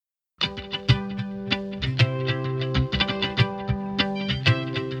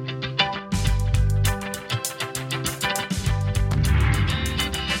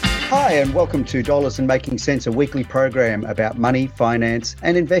Hi, and welcome to Dollars and Making Sense, a weekly program about money, finance,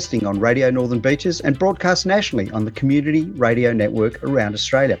 and investing on Radio Northern Beaches and broadcast nationally on the Community Radio Network around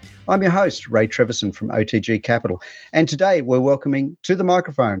Australia. I'm your host, Ray Treverson from OTG Capital, and today we're welcoming to the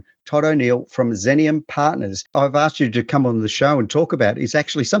microphone Todd O'Neill from Xenium Partners. I've asked you to come on the show and talk about is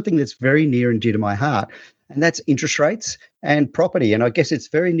actually something that's very near and dear to my heart, and that's interest rates and property. And I guess it's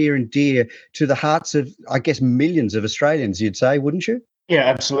very near and dear to the hearts of, millions of Australians, you'd say, wouldn't you? Yeah,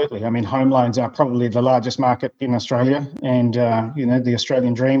 absolutely. I mean, home loans are probably the largest market in Australia. And, the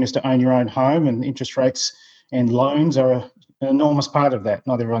Australian dream is to own your own home, and interest rates and loans are an enormous part of that.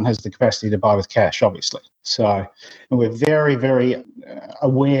 Not everyone has the capacity to buy with cash, obviously. So we're very, very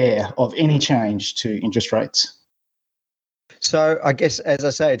aware of any change to interest rates. So I guess, as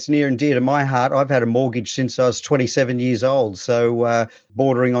I say, it's near and dear to my heart. I've had a mortgage since I was 27 years old, so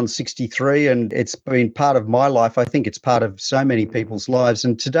bordering on 63, and it's been part of my life. I think it's part of so many people's lives.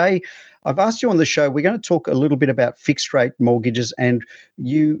 And today I've asked you on the show, we're going to talk a little bit about fixed rate mortgages, and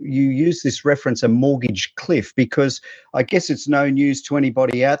you use this reference, a mortgage cliff, because I guess it's no news to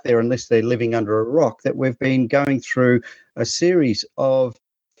anybody out there, unless they're living under a rock, that we've been going through a series of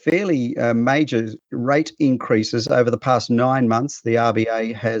fairly major rate increases over the past 9 months. The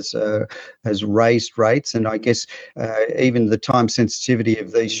RBA has raised rates, and I guess even the time sensitivity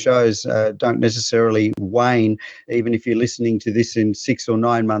of these shows don't necessarily wane. Even if you're listening to this in 6 or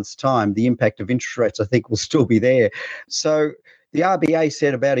 9 months' time, the impact of interest rates, I think, will still be there. So the RBA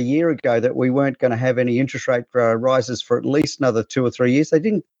said about a year ago that we weren't going to have any interest rate rises for at least another 2 or 3 years. They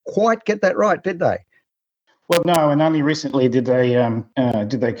didn't quite get that right, did they? Well, no, and only recently did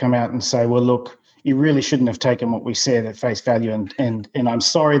they come out and say, well, look, you really shouldn't have taken what we said at face value, and I'm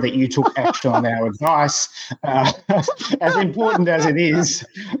sorry that you took action on our advice, as important as it is.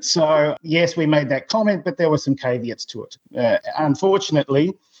 So, yes, we made that comment, but there were some caveats to it.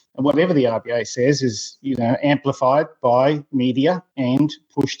 Unfortunately, whatever the RBA says is, amplified by media and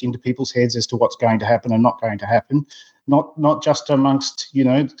pushed into people's heads as to what's going to happen and not going to happen. Not just amongst,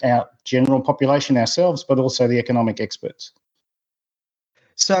 our general population ourselves, but also the economic experts.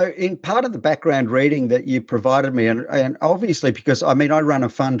 So in part of the background reading that you provided me, and obviously because, I run a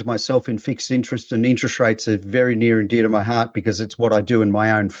fund myself in fixed interest, and interest rates are very near and dear to my heart because it's what I do in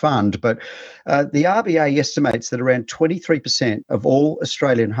my own fund. But the RBA estimates that around 23% of all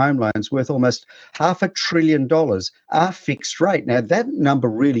Australian home loans worth almost $500 billion are fixed rate. Now, that number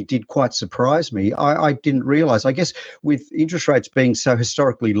really did quite surprise me. I didn't realise. I guess with interest rates being so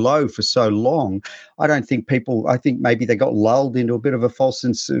historically low for so long, I think maybe they got lulled into a bit of a false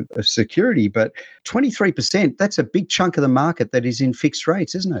sense of security, but 23%, that's a big chunk of the market that is in fixed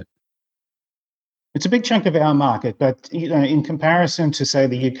rates, isn't it? It's a big chunk of our market, but in comparison to, say,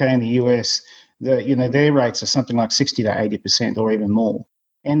 the UK and the US, their rates are something like 60 to 80% or even more.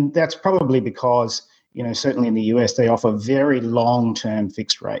 And that's probably because, certainly in the US, they offer very long-term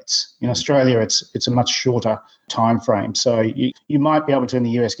fixed rates. In Australia, it's a much shorter time frame. So you might be able to, in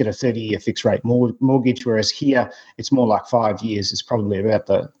the US, get a 30-year fixed rate mortgage, whereas here it's more like 5 years is probably about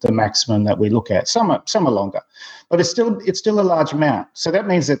the maximum that we look at. Some are longer, but it's still a large amount. So that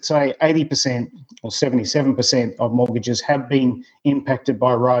means that, say, 80% or 77% of mortgages have been impacted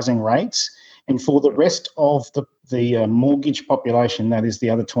by rising rates. And for the rest of the mortgage population, that is the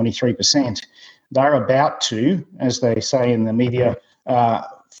other 23%, they're about to, as they say in the media,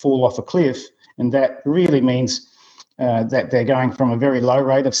 fall off a cliff. And that really means that they're going from a very low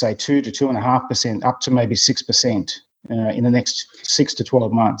rate of, say, 2 to 2.5% up to maybe 6% in the next 6 to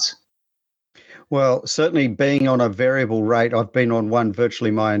 12 months. Well, certainly being on a variable rate, I've been on one virtually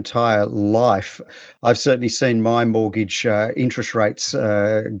my entire life. I've certainly seen my mortgage interest rates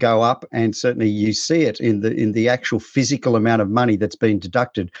go up, and certainly you see it in the actual physical amount of money that's been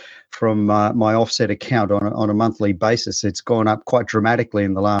deducted from my offset account on a monthly basis. It's gone up quite dramatically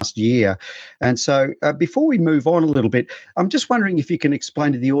in the last year. And so before we move on a little bit, I'm just wondering if you can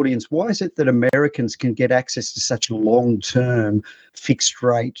explain to the audience, why is it that Americans can get access to such long-term fixed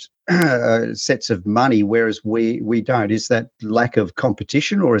rate sets of money, whereas we don't? Is that lack of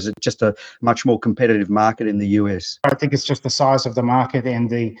competition, or is it just a much more competitive market in the US? I think it's just the size of the market and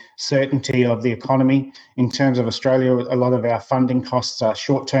the certainty of the economy. In terms of Australia, a lot of our funding costs are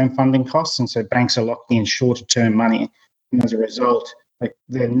short-term funding costs, and so banks are locking in shorter-term money. And as a result,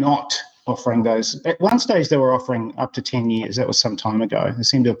 they're not offering those. At one stage, they were offering up to 10 years. That was some time ago. They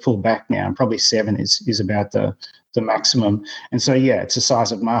seem to have pulled back now, and probably 7 is about the maximum. And so, yeah, it's the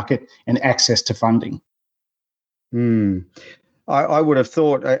size of market and access to funding. I would have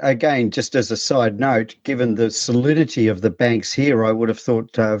thought, again, just as a side note, given the solidity of the banks here, I would have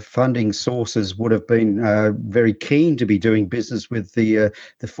thought funding sources would have been very keen to be doing business with the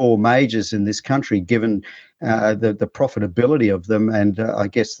four majors in this country, given the profitability of them and I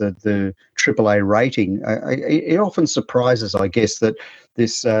guess the AAA rating. It often surprises, I guess, that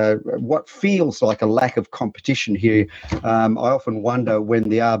this what feels like a lack of competition here. I often wonder when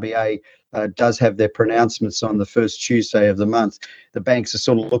the RBA does have their pronouncements on the first Tuesday of the month, the banks are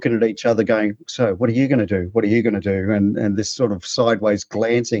sort of looking at each other going, so what are you going to do? What are you going to do? And this sort of sideways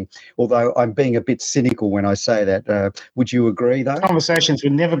glancing, although I'm being a bit cynical when I say that. Would you agree, though? Conversations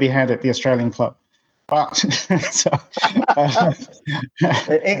would never be had at the Australian Club. But so,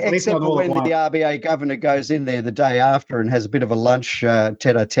 except for when the RBA governor goes in there the day after and has a bit of a lunch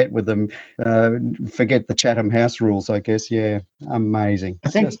tete-a-tete with them. Forget the Chatham House rules, I guess. Yeah, amazing. I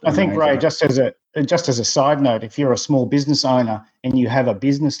think Ray, just as a side note, if you're a small business owner and you have a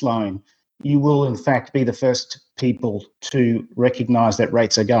business loan, you will in fact be the first people to recognise that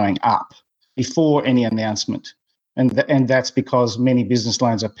rates are going up before any announcement, and that's because many business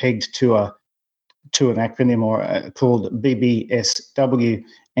loans are pegged to an acronym called BBSW,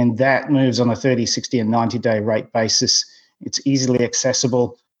 and that moves on a 30, 60 and 90-day rate basis. It's easily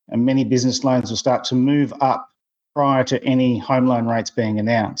accessible, and many business loans will start to move up prior to any home loan rates being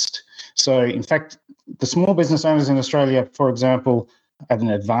announced. So, in fact, the small business owners in Australia, for example, have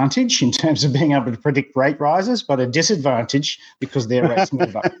an advantage in terms of being able to predict rate rises, but a disadvantage because their rates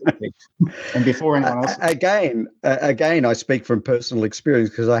move up quickly and before anyone else. Again, I speak from personal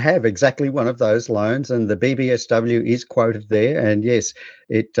experience because I have exactly one of those loans, and the BBSW is quoted there. And yes,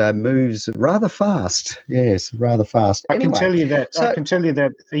 it moves rather fast. Yes, rather fast. I can tell you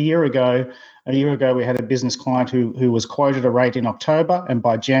that a year ago, we had a business client who was quoted a rate in October, and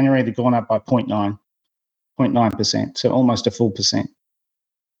by January they'd gone up by 0.9%, so almost a full percent.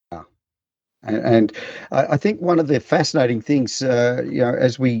 And I think one of the fascinating things,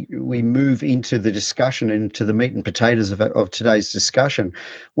 as we move into the discussion, into the meat and potatoes of today's discussion,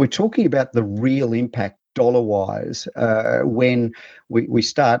 we're talking about the real impact dollar-wise when we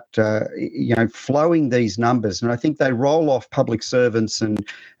start, flowing these numbers. And I think they roll off public servants and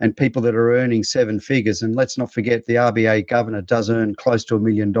people that are earning seven figures. And let's not forget the RBA governor does earn close to $1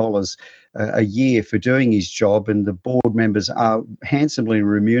 million a year for doing his job, and the board members are handsomely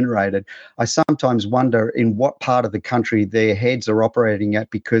remunerated. I sometimes wonder in what part of the country their heads are operating at,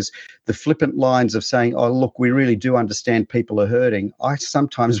 because the flippant lines of saying, oh, look, we really do understand people are hurting, I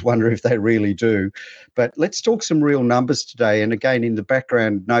sometimes wonder if they really do. But let's talk some real numbers today. And again, in the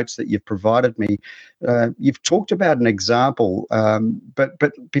background notes that you've provided me, you've talked about an example. But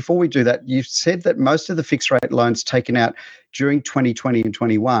before we do that, you've said that most of the fixed rate loans taken out during 2020 and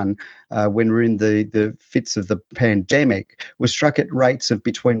 21, when we're in the fits of the pandemic, were struck at rates of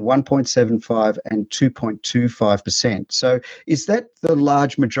between 1.75 and 2.25%. So is that the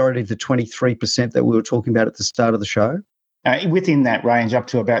large majority of the 23% that we were talking about at the start of the show? Within that range, up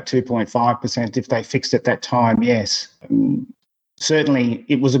to about 2.5% if they fixed at that time, yes. Certainly,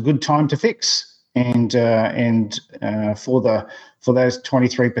 it was a good time to fix. And for those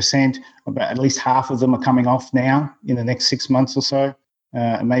 23%, about at least half of them are coming off now in the next 6 months or so,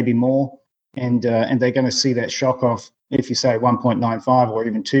 maybe more, and they're going to see that shock off. If you say 1.95 or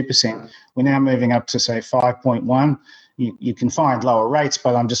even 2%, we're now moving up to say 5.1. You can find lower rates,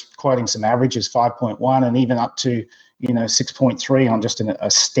 but I'm just quoting some averages: 5.1 and even up to 6.3 on just a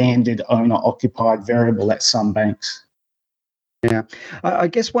standard owner-occupied variable at some banks. Yeah, I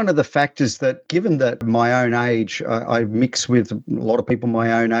guess one of the factors that, given that my own age, I mix with a lot of people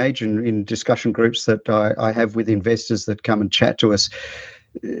my own age and in discussion groups that I have with investors that come and chat to us,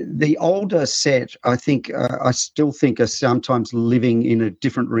 the older set, I still think are sometimes living in a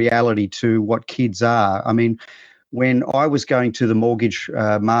different reality to what kids are. I mean, when I was going to the mortgage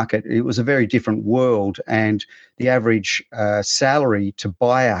market, it was a very different world, and the average salary to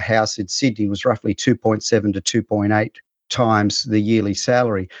buy a house in Sydney was roughly 2.7 to 2.8 times the yearly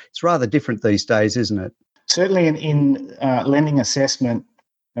salary. It's rather different these days, isn't it? Certainly in lending assessment,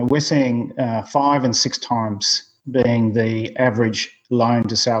 we're seeing 5 and 6 times being the average loan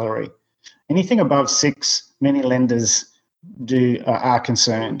to salary. Anything above 6, many lenders are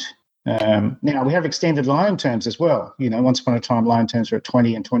concerned. Now, we have extended loan terms as well. Once upon a time, loan terms were at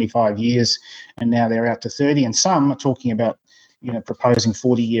 20 and 25 years, and now they're out to 30. And some are talking about, proposing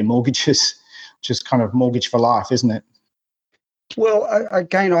 40-year mortgages, which is kind of mortgage for life, isn't it? Well,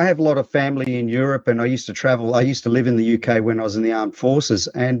 again, I have a lot of family in Europe, and I used to travel. I used to live in the UK when I was in the armed forces,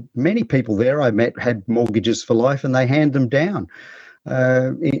 and many people there I met had mortgages for life, and they hand them down.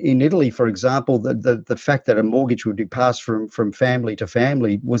 In Italy, for example, the fact that a mortgage would be passed from family to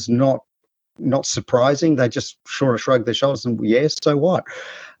family was not surprising. They just sort of shrugged their shoulders and, yes, so what?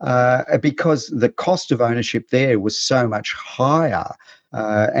 Because the cost of ownership there was so much higher.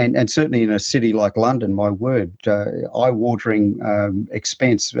 And certainly in a city like London, my word, eye-watering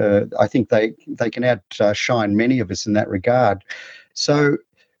expense. I think they can outshine many of us in that regard. So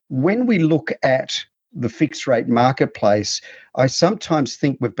when we look at the fixed rate marketplace, I sometimes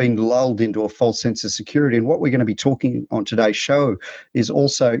think we've been lulled into a false sense of security. And what we're going to be talking on today's show is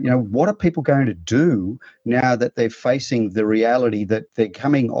also, what are people going to do now that they're facing the reality that they're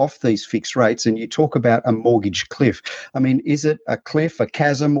coming off these fixed rates? And you talk about a mortgage cliff. I mean, is it a cliff, a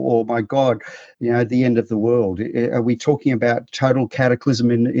chasm, or, my God, the end of the world? Are we talking about total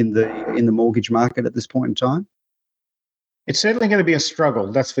cataclysm in the mortgage market at this point in time? It's certainly going to be a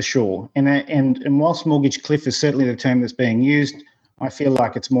struggle, that's for sure. And whilst mortgage cliff is certainly the term that's being used, I feel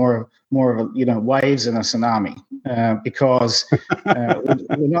like it's more of a waves and a tsunami, because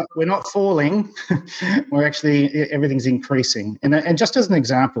we're not falling. We're actually, everything's increasing. And just as an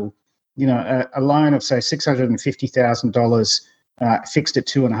example, a loan of say $650,000 fixed at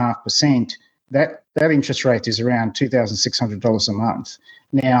 2.5%, that interest rate is around $2,600 a month.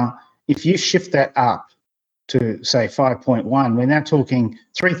 Now, if you shift that up to say 5.1, we're now talking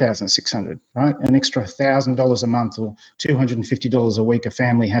 $3,600, right? An extra $1,000 a month or $250 a week a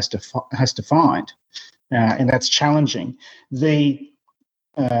family has to find, and that's challenging. The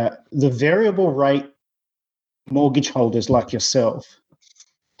variable rate mortgage holders like yourself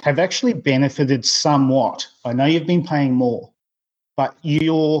have actually benefited somewhat. I know you've been paying more, but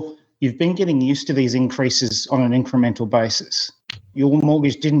you've been getting used to these increases on an incremental basis. Your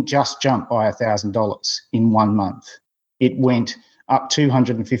mortgage didn't just jump by $1,000 in 1 month. It went up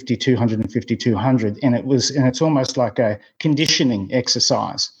 250, 250, 200, and it's almost like a conditioning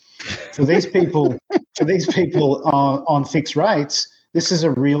exercise. For these people on fixed rates, this is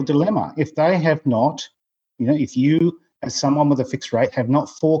a real dilemma. If they have not, if you as someone with a fixed rate have not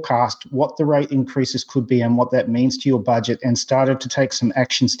forecast what the rate increases could be and what that means to your budget and started to take some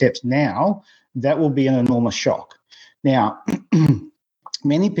action steps now, that will be an enormous shock. Now,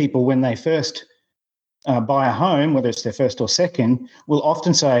 many people, when they first buy a home, whether it's their first or second, will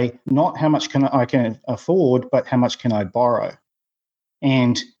often say, not how much I can afford, but how much can I borrow?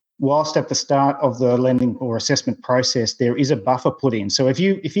 And whilst at the start of the lending or assessment process, there is a buffer put in. So if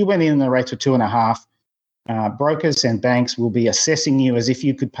you went in the rate of 2.5, brokers and banks will be assessing you as if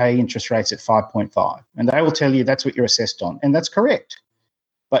you could pay interest rates at 5.5. And they will tell you that's what you're assessed on. And that's correct.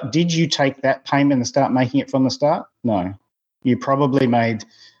 But did you take that payment and start making it from the start? No. You probably made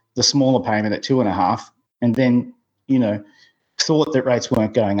the smaller payment at 2.5 and then, thought that rates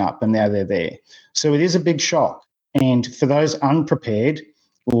weren't going up and now they're there. So it is a big shock. And for those unprepared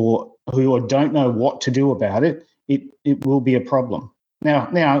or who don't know what to do about it, it will be a problem. Now,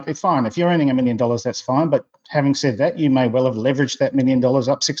 it's fine. If you're earning $1 million, that's fine. But having said that, you may well have leveraged that $1 million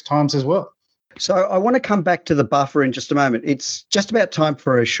up 6 times as well. So I want to come back to the buffer in just a moment. It's just about time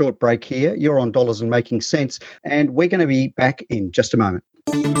for a short break here. You're on Dollars and Making Sense, and we're going to be back in just a moment.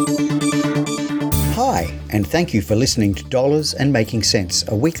 Hi, and thank you for listening to Dollars and Making Sense,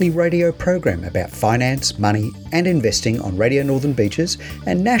 a weekly radio program about finance, money, and investing on Radio Northern Beaches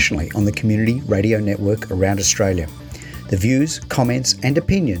and nationally on the Community Radio Network around Australia. The views, comments, and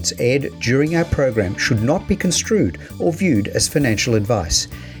opinions aired during our program should not be construed or viewed as financial advice.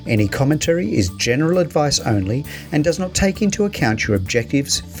 Any commentary is general advice only and does not take into account your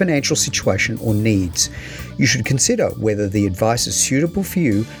objectives, financial situation, or needs. You should consider whether the advice is suitable for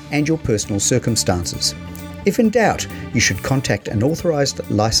you and your personal circumstances. If in doubt, you should contact an authorised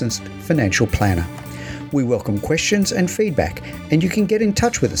licensed financial planner. We welcome questions and feedback, and you can get in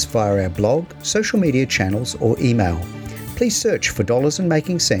touch with us via our blog, social media channels, or email. Please search for Dollars and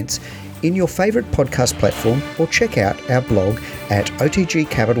Making Sense in your favourite podcast platform or check out our blog at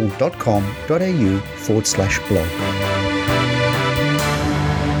otgcapital.com.au/blog.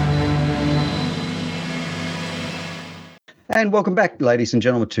 And welcome back, ladies and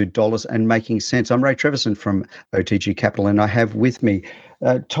gentlemen, to Dollars and Making Sense. I'm Ray Treverson from OTG Capital, and I have with me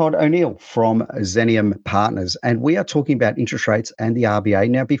Todd O'Neill from Zenium Partners, and we are talking about interest rates and the RBA.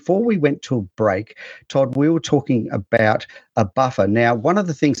 Now, before we went to a break, Todd, we were talking about a buffer. Now, one of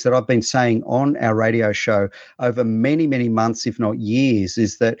the things that I've been saying on our radio show over many, many months, if not years,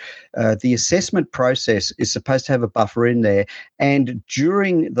 is that the assessment process is supposed to have a buffer in there. And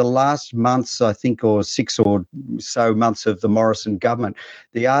during the last months, I think, or 6 or so months of the Morrison government,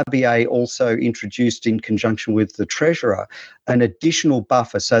 the RBA also introduced, in conjunction with the Treasurer, an additional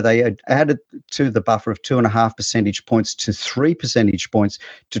buffer. So they had added to the buffer of 2.5 percentage points to 3 percentage points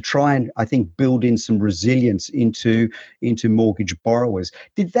to try and, I think, build in some resilience into mortgage borrowers.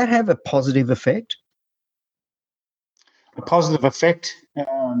 Did that have a positive effect? A positive effect?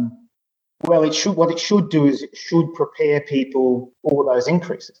 Well, it should. What it should do is it should prepare people for those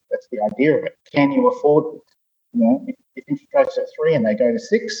increases. That's the idea of it. Can you afford it? If interest rates are 3 and they go to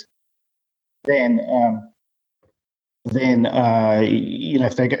 6, then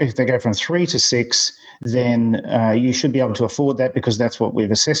if they go from 3 to 6, then you should be able to afford that, because that's what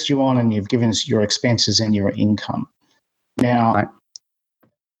we've assessed you on, and you've given us your expenses and your income. Now, right.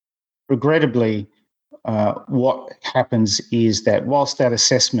 Regrettably, what happens is that whilst that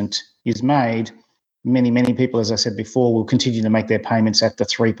assessment is made, many people, as I said before, will continue to make their payments at the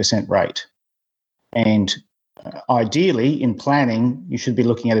 3% rate. And ideally, in planning, you should be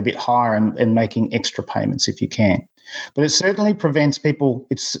looking at a bit higher and making extra payments if you can. But it certainly prevents people,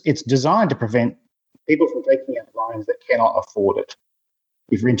 it's designed to prevent people from taking out loans that cannot afford it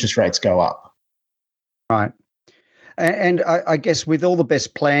if interest rates go up. Right. And I guess with all the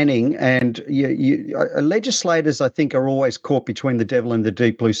best planning, and legislators, I think, are always caught between the devil and the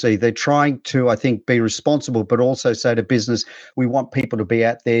deep blue sea. They're trying to, I think, be responsible, but also say to business, we want people to be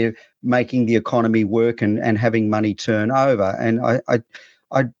out there making the economy work and having money turn over. And I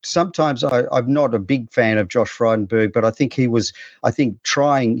sometimes I'm not a big fan of Josh Frydenberg, but I think he was,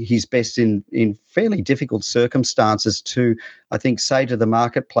 trying his best in fairly difficult circumstances to, I think, say to the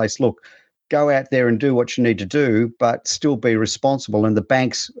marketplace, look, go out there and do what you need to do, but still be responsible. And the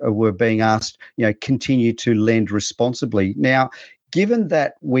banks were being asked, continue to lend responsibly. Now, given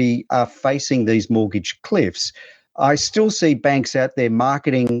that we are facing these mortgage cliffs, I still see banks out there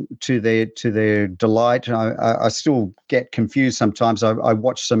marketing to their delight. I still get confused sometimes. I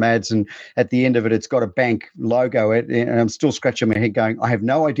watch some ads, and at the end of it, it's got a bank logo. And I'm still scratching my head going, I have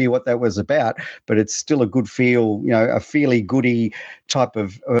no idea what that was about, but it's still a good feel, a feely goody type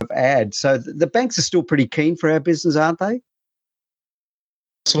of ad. So the banks are still pretty keen for our business, aren't they?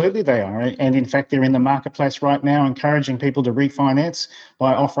 Absolutely they are. And in fact, they're in the marketplace right now encouraging people to refinance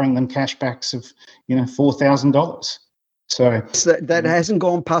by offering them cashbacks of, $4,000. So that hasn't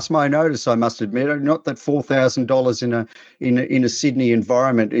gone past my notice, I must admit. Not that $4,000 in a Sydney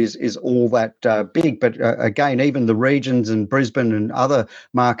environment is all that big, but again, even the regions and Brisbane and other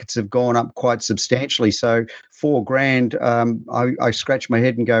markets have gone up quite substantially. So $4,000, I scratch my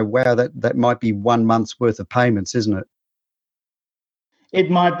head and go, wow, that might be 1 month's worth of payments, isn't it? It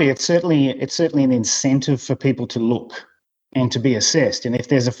might be. It's certainly an incentive for people to look and to be assessed. And if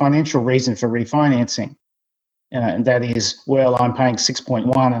there's a financial reason for refinancing, and that is, well, I'm paying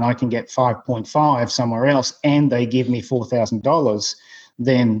 6.1 and I can get 5.5 somewhere else, and they give me $4,000,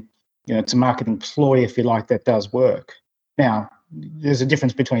 then it's a marketing ploy, if you like, that does work. Now, there's a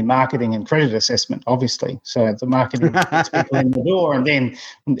difference between marketing and credit assessment, obviously. So the marketing gets people in the door, and then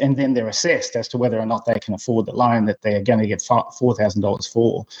they're assessed as to whether or not they can afford the loan that they are going to get $4,000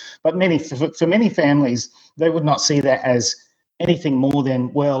 for. But for many families, they would not see that as anything more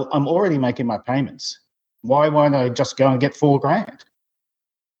than, well, I'm already making my payments. Why won't I just go and get $4,000?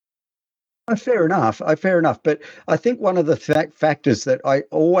 Fair enough. But I think one of the factors that I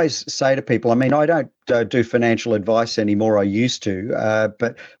always say to people, I don't do financial advice anymore. I used to.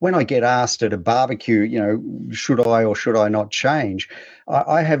 But when I get asked at a barbecue, should I or should I not change?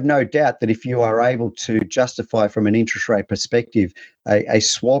 I have no doubt that if you are able to justify from an interest rate perspective a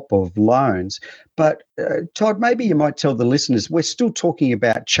swap of loans. But Todd, maybe you might tell the listeners, we're still talking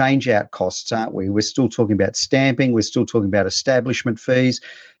about change out costs, aren't we? We're still talking about stamping. We're still talking about establishment fees.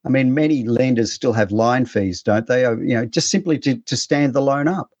 Many lenders still have line fees, don't they? Just simply to stand the loan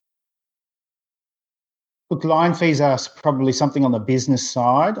up. Look, line fees are probably something on the business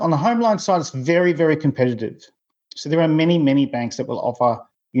side. On the home loan side, it's very, very competitive. So there are many, many banks that will offer,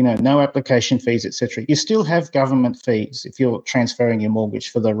 no application fees, etc. You still have government fees if you're transferring your mortgage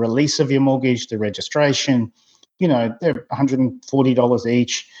for the release of your mortgage, the registration. They're $140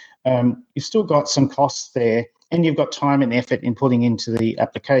 each. You've still got some costs there, and you've got time and effort in putting into the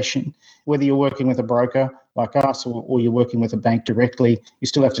application. Whether you're working with a broker like us or you're working with a bank directly, you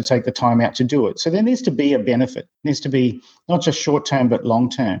still have to take the time out to do it. So there needs to be a benefit. It needs to be not just short-term, but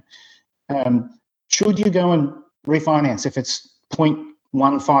long-term. Should you go and refinance if it's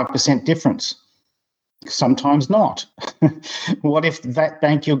 0.15% difference? Sometimes not. What if that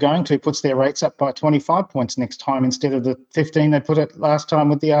bank you're going to puts their rates up by 25 points next time instead of the 15 they put it last time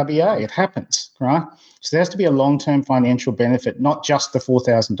with the RBA? It happens, right? So there has to be a long-term financial benefit, not just the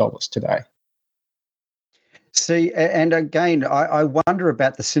 $4,000 today. See, and again, I wonder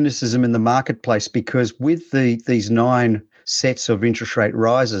about the cynicism in the marketplace, because with these 9 sets of interest rate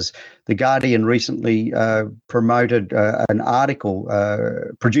rises, The Guardian recently produced an article,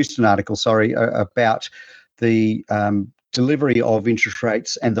 about the delivery of interest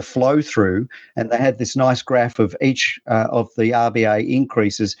rates and the flow through. And they had this nice graph of each of the RBA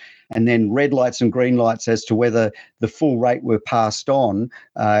increases, and then red lights and green lights as to whether the full rate were passed on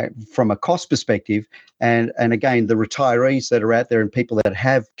from a cost perspective. And again, the retirees that are out there and people that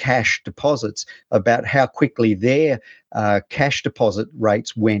have cash deposits, about how quickly their cash deposit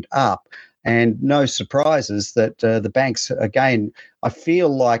rates went up. And no surprises that the banks, again, I feel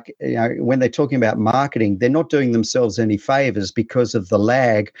like, when they're talking about marketing, they're not doing themselves any favors because of the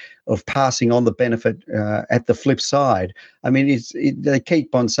lag of passing on the benefit at the flip side. I mean, they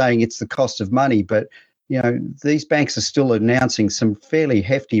keep on saying it's the cost of money, but these banks are still announcing some fairly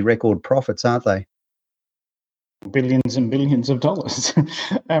hefty record profits, aren't they? Billions and billions of dollars.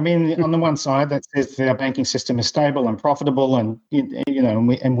 I mean, on the one side, that says our banking system is stable and profitable, and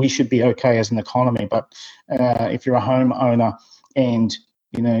we should be okay as an economy. But if you're a homeowner and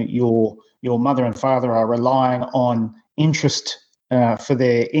your mother and father are relying on interest for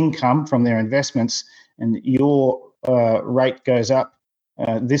their income from their investments, and your rate goes up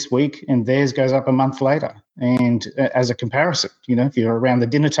this week and theirs goes up a month later. And as a comparison, if you're around the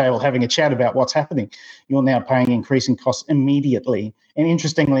dinner table having a chat about what's happening, you're now paying increasing costs immediately. And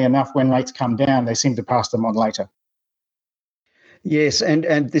interestingly enough, when rates come down, they seem to pass them on later. Yes,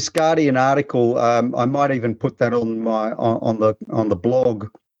 and this Guardian article, I might even put that on the blog.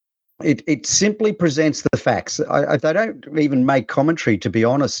 It simply presents the facts. They don't even make commentary, to be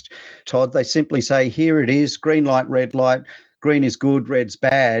honest, Todd. They simply say, here it is, green light, red light. Green is good, red's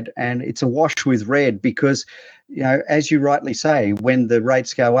bad, and it's a wash with red because, as you rightly say, when the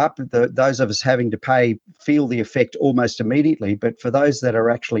rates go up, those of us having to pay feel the effect almost immediately. But for those that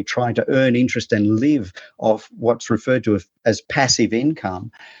are actually trying to earn interest and live off what's referred to as passive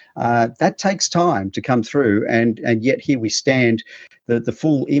income, that takes time to come through. And yet here we stand. The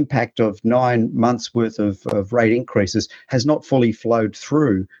full impact of 9 months worth of rate increases has not fully flowed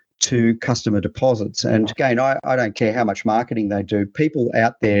through to customer deposits. And again, I don't care how much marketing they do. People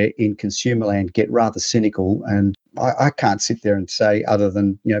out there in consumer land get rather cynical, and I can't sit there and say other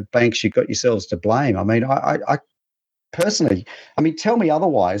than, banks, you've got yourselves to blame. I mean, I personally, tell me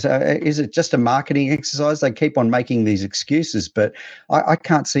otherwise. Is it just a marketing exercise? They keep on making these excuses, but I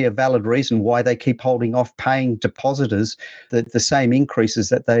can't see a valid reason why they keep holding off paying depositors the same increases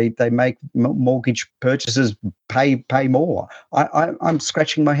that they make mortgage purchasers pay more. I'm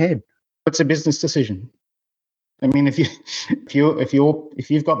scratching my head. It's a business decision. I mean, if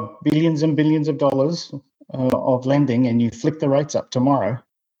you've got billions and billions of dollars of lending and you flick the rates up tomorrow,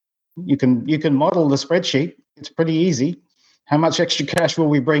 you can model the spreadsheet. It's pretty easy. How much extra cash will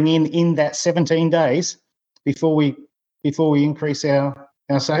we bring in that 17 days before we increase our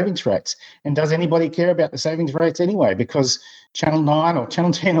savings rates? And does anybody care about the savings rates anyway? Because Channel 9 or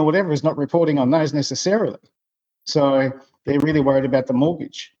Channel 10 or whatever is not reporting on those necessarily. So they're really worried about the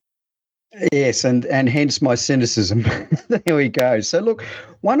mortgage. Yes, and hence my cynicism. There we go. So look,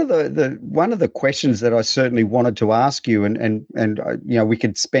 one of the questions that I certainly wanted to ask you, and we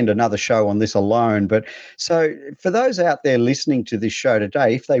could spend another show on this alone, but so for those out there listening to this show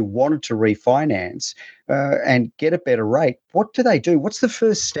today, if they wanted to refinance and get a better rate, what do they do? What's the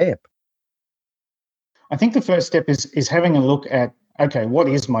first step? I think the first step is having a look at, okay, what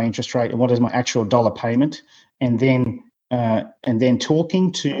is my interest rate and what is my actual dollar payment, and then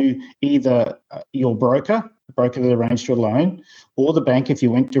talking to either your broker, the broker that arranged your loan, or the bank if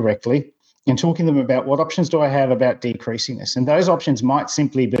you went directly, and talking to them about what options do I have about decreasing this. And those options might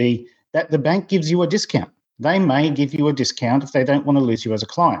simply be that the bank gives you a discount. They may give you a discount if they don't want to lose you as a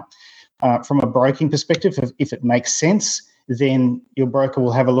client. From a broking perspective, if it makes sense, then your broker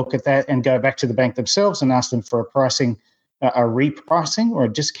will have a look at that and go back to the bank themselves and ask them for a repricing or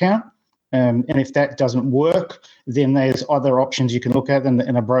a discount. And if that doesn't work, then there's other options you can look at, and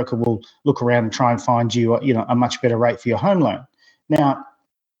a broker will look around and try and find you, a much better rate for your home loan. Now,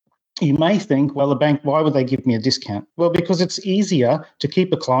 you may think, well, the bank, why would they give me a discount? Well, because it's easier to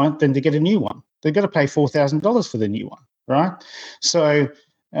keep a client than to get a new one. They've got to pay $4,000 for the new one, right? So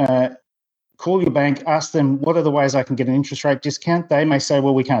call your bank, ask them, what are the ways I can get an interest rate discount? They may say,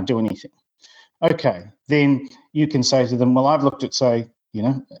 well, we can't do anything. Okay, then you can say to them, well, I've looked at, say,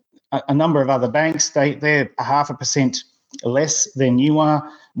 a number of other banks. They're 0.5% less than you are.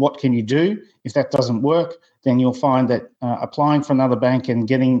 What can you do? If that doesn't work, then you'll find that applying for another bank and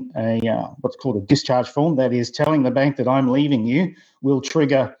getting what's called a discharge form, that is telling the bank that I'm leaving you, will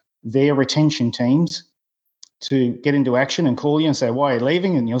trigger their retention teams to get into action and call you and say, why are you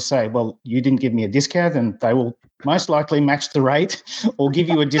leaving? And you'll say, well, you didn't give me a discount, and they will most likely match the rate or give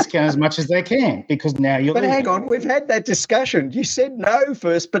you a discount as much as they can, because now you're But leaving. hang on, we've had that discussion. You said no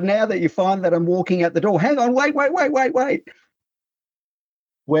first, but now that you find that I'm walking out the door, hang on, wait.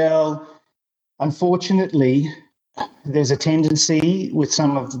 Well, unfortunately, there's a tendency with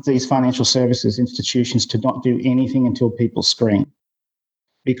some of these financial services institutions to not do anything until people scream.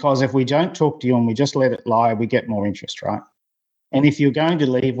 Because if we don't talk to you and we just let it lie, we get more interest, right? And if you're going to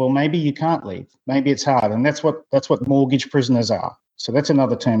leave, well, maybe you can't leave. Maybe it's hard. And that's what mortgage prisoners are. So that's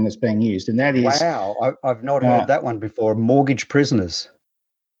another term that's being used. And that is... Wow, I've not heard that one before, mortgage prisoners.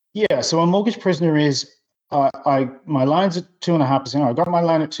 Yeah, so a mortgage prisoner is... my loan's at 2.5%. I got my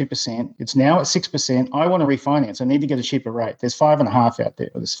loan at 2%. It's now at 6%. I want to refinance. I need to get a cheaper rate. There's 5.5 out there,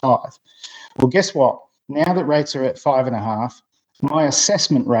 or there's 5. Well, guess what? Now that rates are at 5.5, my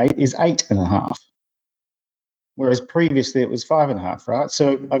assessment rate is 8.5. Whereas previously it was 5.5, right?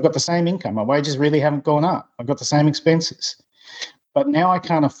 So I've got the same income. My wages really haven't gone up. I've got the same expenses. But now I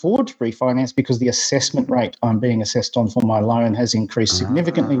can't afford to refinance because the assessment rate I'm being assessed on for my loan has increased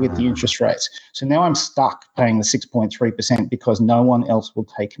significantly with the interest rates. So now I'm stuck paying the 6.3% because no one else will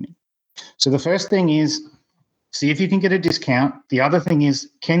take me. So the first thing is, see if you can get a discount. The other thing is,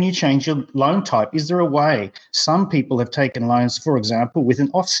 can you change your loan type? Is there a way? Some people have taken loans, for example, with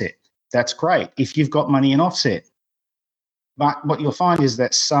an offset. That's great if you've got money in offset. But what you'll find is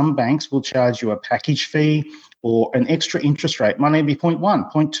that some banks will charge you a package fee or an extra interest rate, might only be 0.1,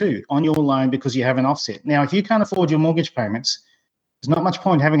 0.2 on your loan because you have an offset. Now, if you can't afford your mortgage payments, there's not much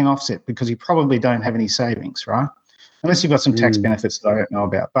point having an offset because you probably don't have any savings, right? Unless you've got some tax benefits that I don't know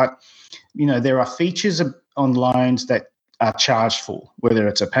about. But, there are features on loans that are charged for, whether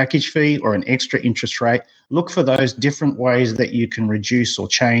it's a package fee or an extra interest rate. Look for those different ways that you can reduce or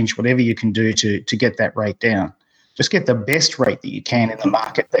change whatever you can do to get that rate down. Just get the best rate that you can in the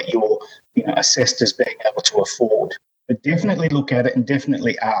market that you're assessed as being able to afford. But definitely look at it and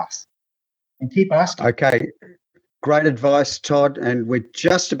definitely ask. And keep asking. Okay. Great advice, Todd. And we're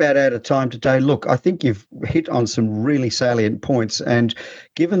just about out of time today. Look, I think you've hit on some really salient points. And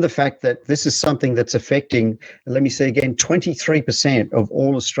given the fact that this is something that's affecting, let me say again, 23% of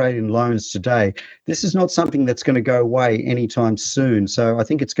all Australian loans today, this is not something that's going to go away anytime soon. So I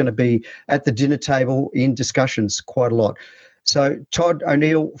think it's going to be at the dinner table in discussions quite a lot. So Todd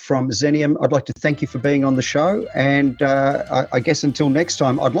O'Neill from Zenium, I'd like to thank you for being on the show. And I guess until next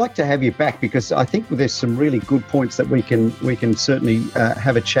time, I'd like to have you back because I think there's some really good points that we can certainly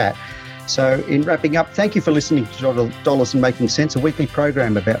have a chat. So in wrapping up, thank you for listening to Dollars and Making Sense, a weekly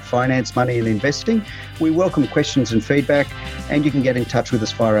program about finance, money and investing. We welcome questions and feedback, and you can get in touch with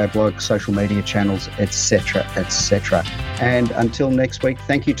us via our blog, social media channels, etc., etc. And until next week,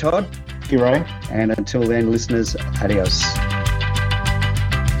 thank you, Todd. Thank you, Ray. And until then, listeners, adios.